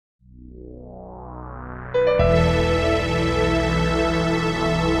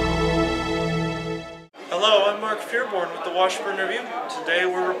Feuerborn with the Washburn Review. Today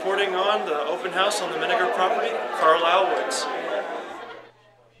we're reporting on the open house on the Menninger property, Carlisle Woods.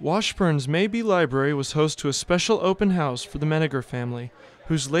 Washburn's Mabee Library was host to a special open house for the Menninger family,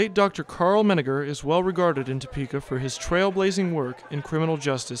 whose late Dr. Carl Menninger is well regarded in Topeka for his trailblazing work in criminal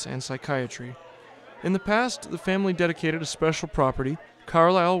justice and psychiatry. In the past, the family dedicated a special property,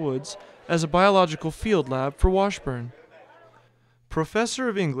 Carlisle Woods, as a biological field lab for Washburn. Professor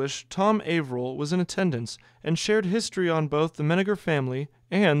of English Tom Averill was in attendance and shared history on both the Menninger family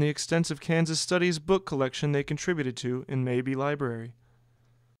and the extensive Kansas Studies book collection they contributed to in Mabee Library.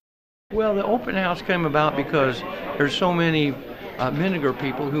 Well, the open house came about because there's so many Menninger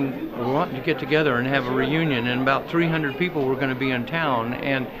people who were wanting to get together and have a reunion, and about 300 people were going to be in town.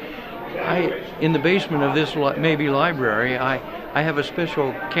 And in the basement of this Mabee Library, I have a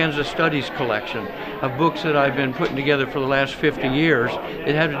special Kansas Studies collection of books that I've been putting together for the last 50 years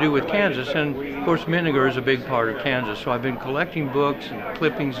that have to do with Kansas. And of course, Menninger is a big part of Kansas. So I've been collecting books and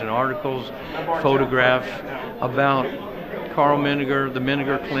clippings and articles, photographs about Carl Menninger, the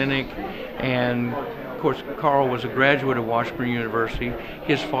Menninger Clinic, and of course, Carl was a graduate of Washburn University.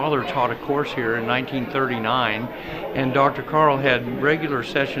 His father taught a course here in 1939, and Dr. Carl had regular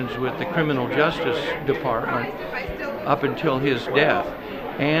sessions with the Criminal Justice Department up until his death.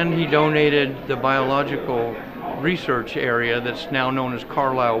 And he donated the biological research area that's now known as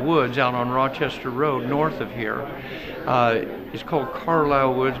Carlisle Woods out on Rochester Road north of here. It's called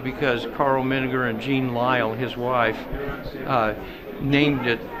Carlisle Woods because Carl Menninger and Jean Lyle, his wife, named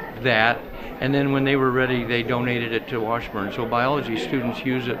it that. And then when they were ready, they donated it to Washburn. So biology students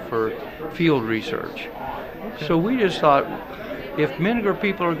use it for field research. So we just thought, if Menninger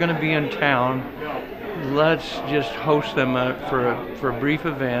people are going to be in town, let's just host them for a brief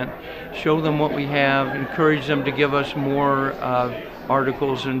event, show them what we have, encourage them to give us more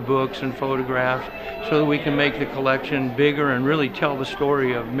articles and books and photographs so that we can make the collection bigger and really tell the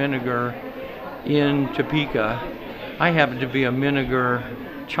story of Menninger in Topeka. I happen to be a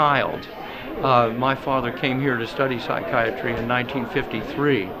Menninger child. My father came here to study psychiatry in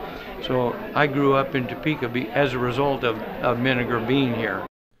 1953. So I grew up in Topeka as a result of Menninger being here.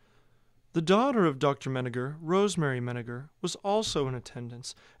 The daughter of Dr. Menninger, Rosemary Menninger, was also in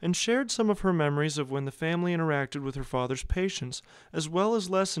attendance and shared some of her memories of when the family interacted with her father's patients, as well as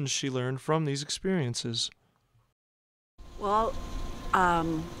lessons she learned from these experiences. Well,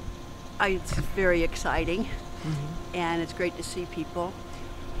 it's very exciting, and it's great to see people.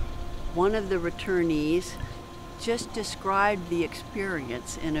 One of the returnees just described the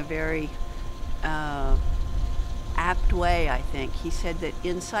experience in a very apt way, I think. He said that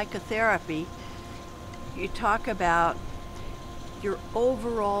in psychotherapy, you talk about your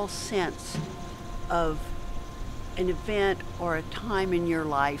overall sense of an event or a time in your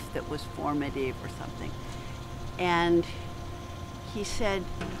life that was formative or something. And he said,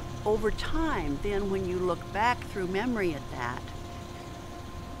 over time, then when you look back through memory at that,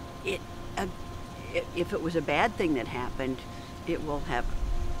 if it was a bad thing that happened, it will have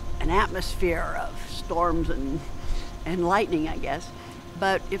an atmosphere of storms and lightning, I guess.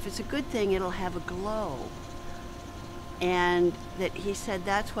 But if it's a good thing, it'll have a glow. And that he said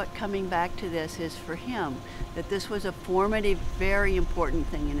that's what coming back to this is for him, that this was a formative, very important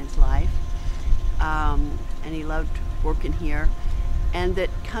thing in his life. And he loved working here. And that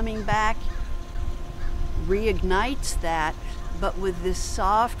coming back reignites that, but with this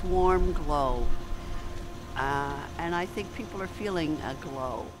soft, warm glow. And I think people are feeling a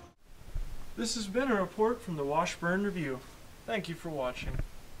glow. This has been a report from the Washburn Review. Thank you for watching.